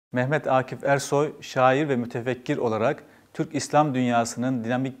Mehmet Akif Ersoy, şair ve mütefekkir olarak Türk İslam dünyasının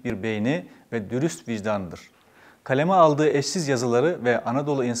dinamik bir beyni ve dürüst vicdanıdır. Kaleme aldığı eşsiz yazıları ve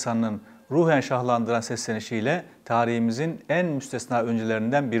Anadolu insanının ruhen şahlandıran seslenişiyle tarihimizin en müstesna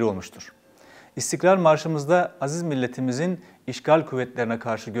öncülerinden biri olmuştur. İstiklal Marşı'mızda aziz milletimizin işgal kuvvetlerine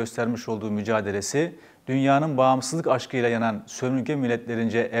karşı göstermiş olduğu mücadelesi, dünyanın bağımsızlık aşkıyla yanan sömürge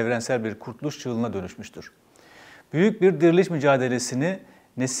milletlerince evrensel bir kurtuluş çığlığına dönüşmüştür. Büyük bir diriliş mücadelesini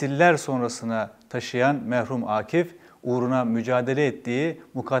nesiller sonrasına taşıyan merhum Akif, uğruna mücadele ettiği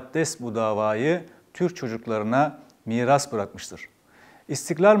mukaddes bu davayı Türk çocuklarına miras bırakmıştır.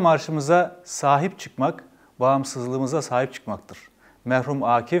 İstiklal Marşı'mıza sahip çıkmak, bağımsızlığımıza sahip çıkmaktır. Merhum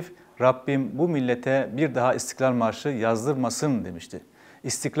Akif, Rabbim bu millete bir daha İstiklal Marşı yazdırmasın demişti.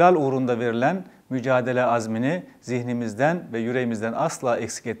 İstiklal uğrunda verilen mücadele azmini zihnimizden ve yüreğimizden asla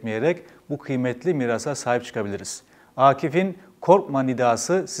eksik etmeyerek bu kıymetli mirasa sahip çıkabiliriz. Akif'in korkma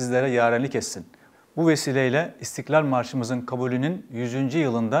nidası sizlere yarenlik etsin. Bu vesileyle İstiklal Marşı'mızın kabulünün 100.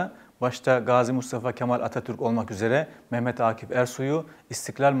 yılında başta Gazi Mustafa Kemal Atatürk olmak üzere Mehmet Akif Ersoy'u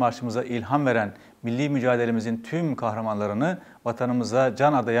İstiklal Marşı'mıza ilham veren milli mücadelemizin tüm kahramanlarını, vatanımıza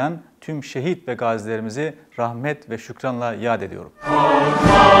can adayan tüm şehit ve gazilerimizi rahmet ve şükranla yad ediyorum.